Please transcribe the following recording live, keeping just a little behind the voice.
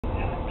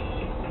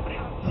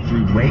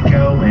through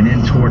Waco and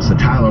in towards the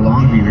Tyler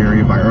Longview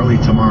area by early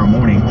tomorrow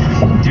morning.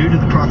 Due to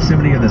the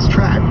proximity of this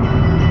track,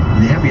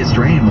 the heaviest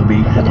rain will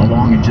be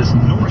along and just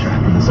north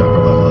track of this upper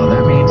level.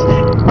 That means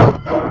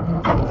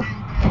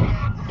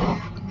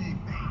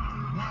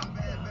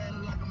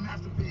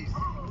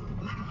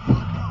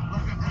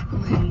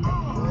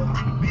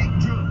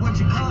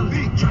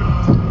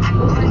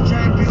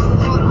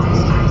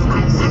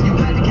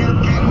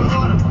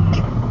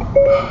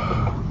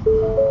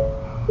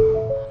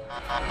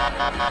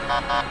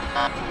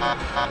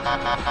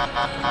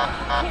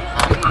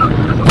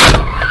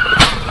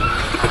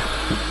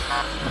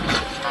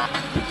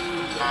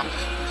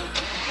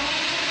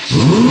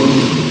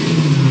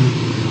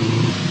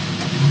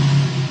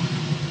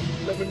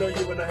let me know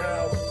you in the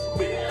house.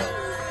 Yeah.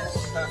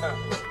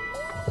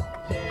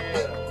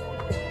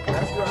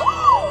 That's right.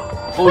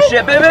 Oh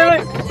shit,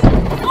 baby!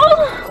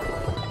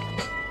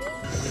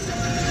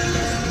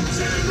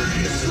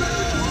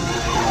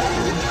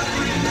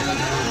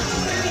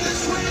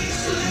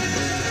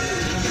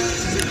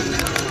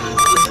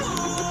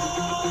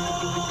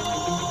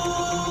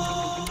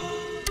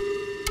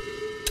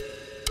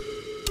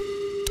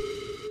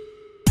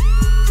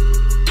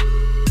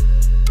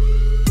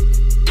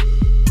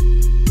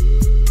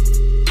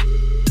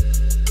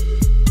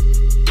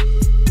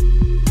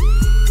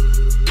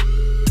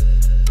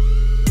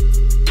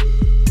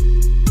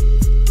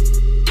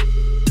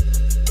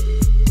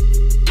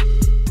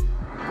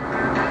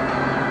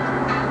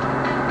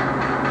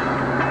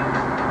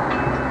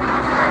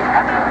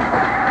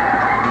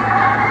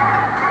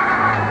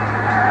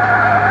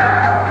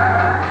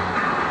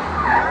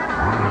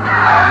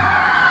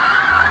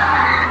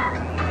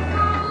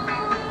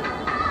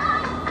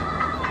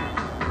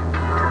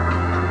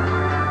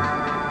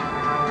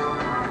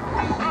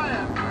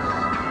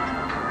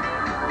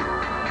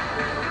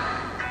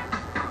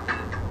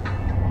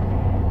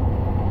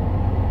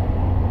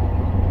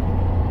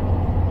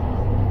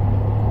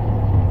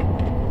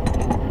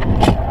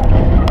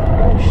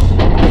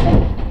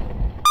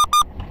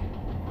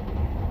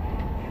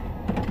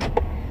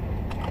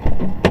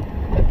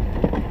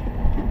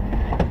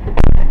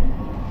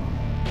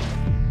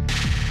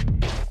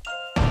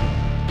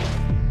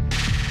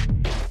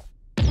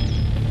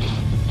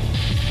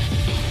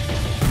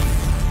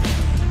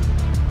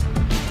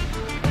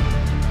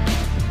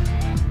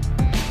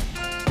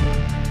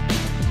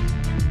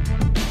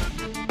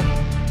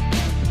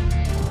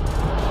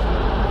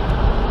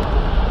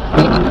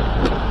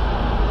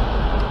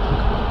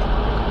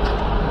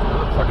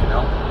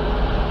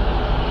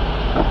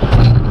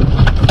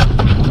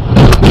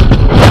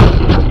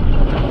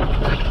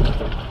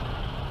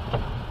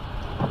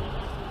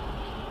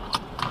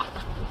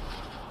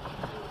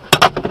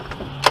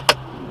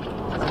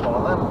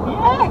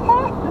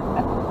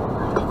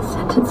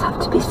 Sentence have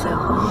to be so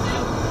hard.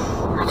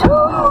 I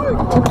don't know. It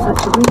took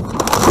such a risk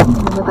telling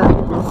them about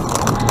this.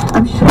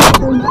 I'm sure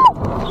they'll...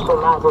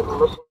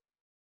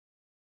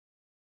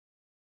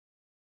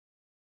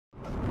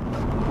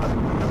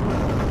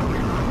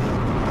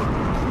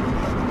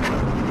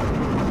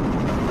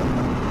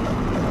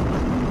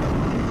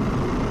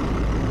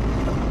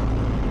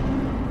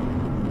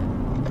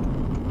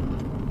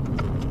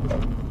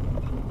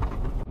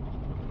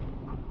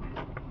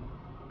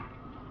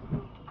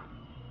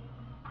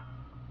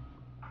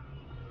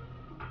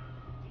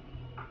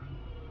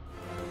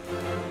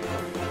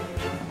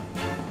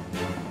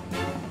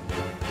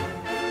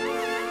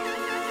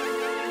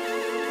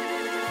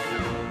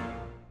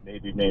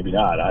 Maybe, maybe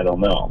not. I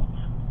don't know.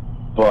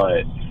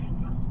 But,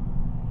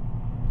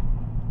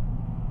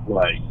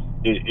 like,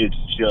 it's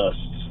just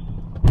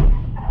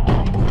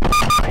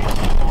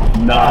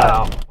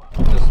not.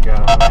 Just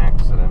got on an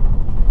accident.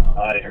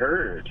 I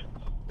heard.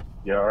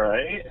 You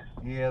alright?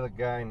 Yeah, the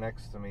guy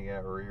next to me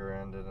got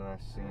rear-ended and I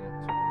seen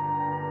it too.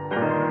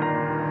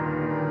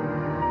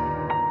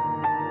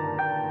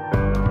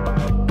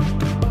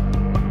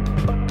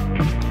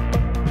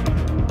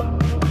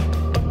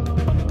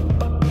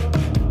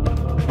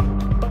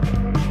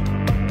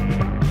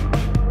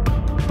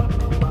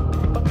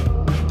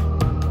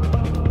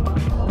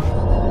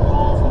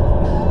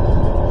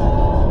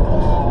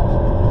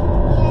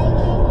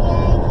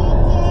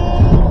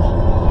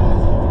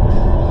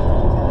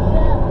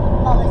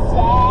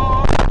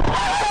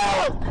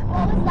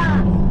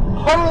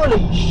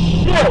 Holy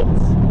shit!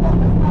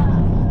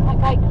 That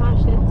guy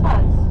crashed into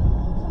us.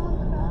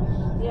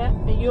 Yeah,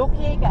 are you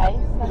okay, guys?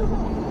 Oh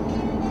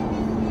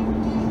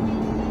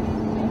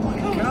my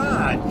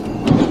god!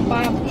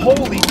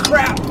 Holy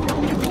crap! Oh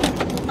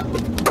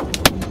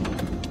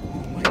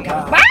my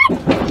god!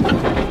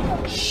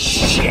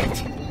 Shit!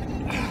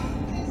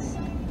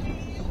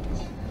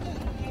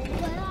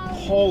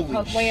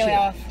 Holy shit! Way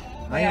off.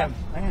 I am.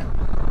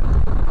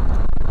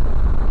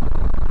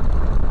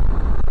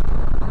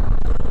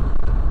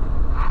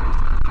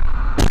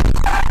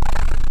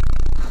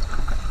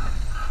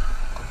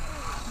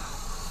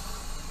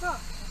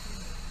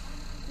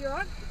 You're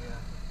on?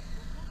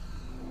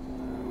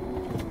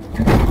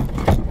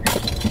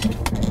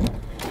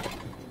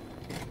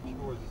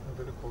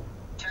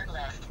 Turn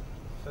left.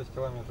 6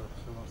 километров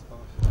всего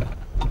осталось.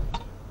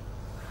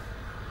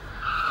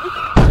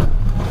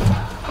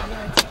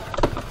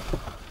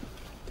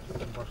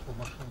 Пошло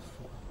машину,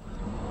 сука.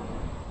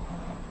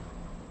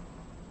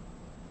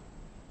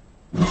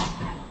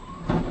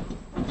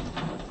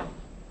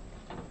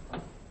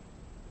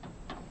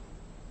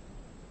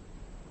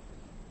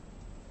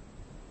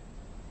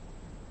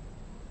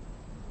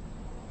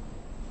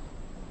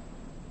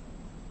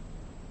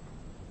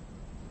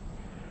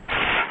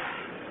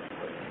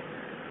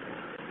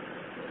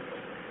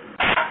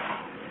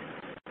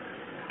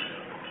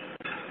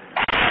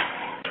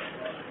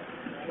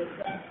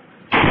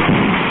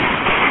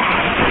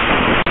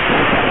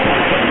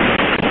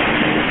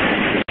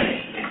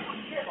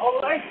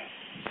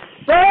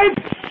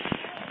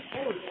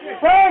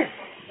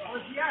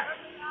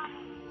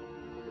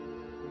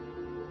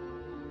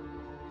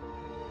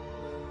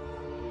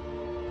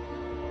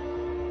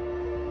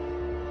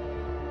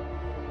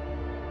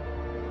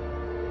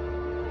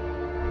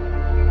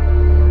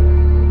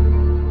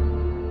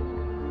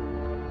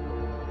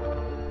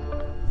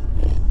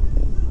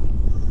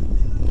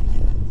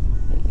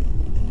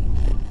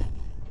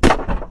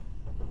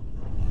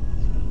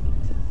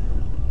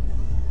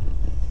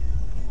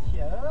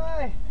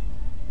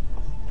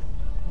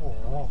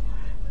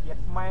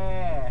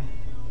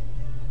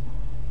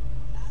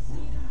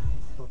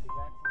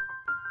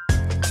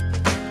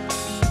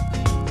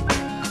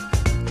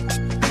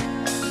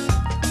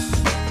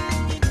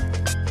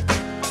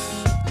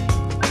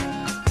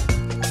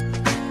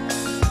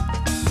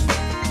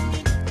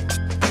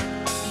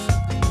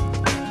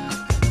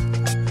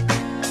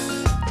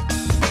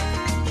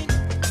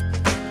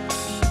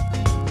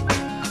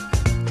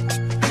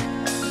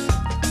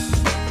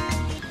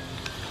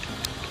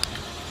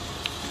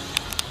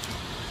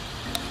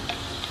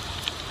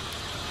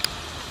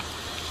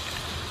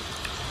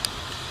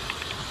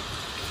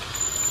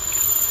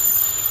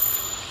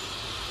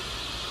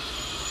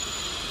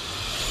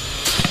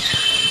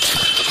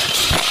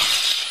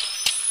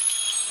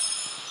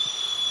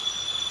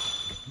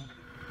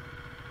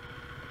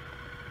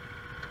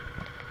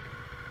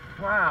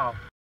 Wow.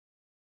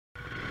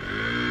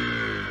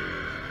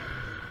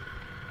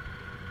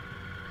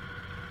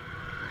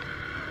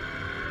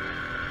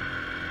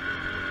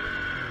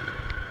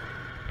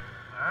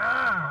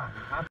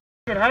 I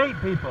fucking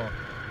hate people.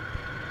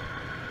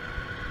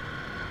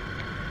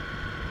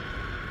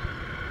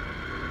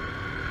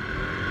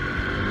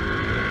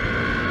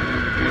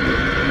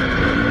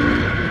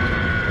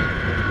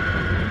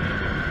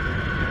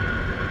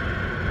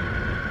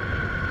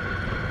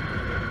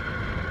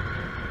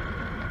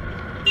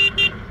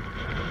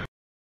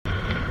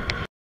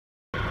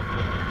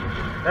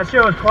 That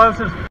shit was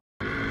close as...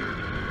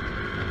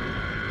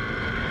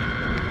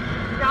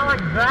 He got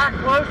like that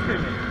close to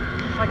me.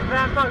 Like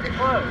that fucking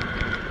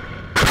close.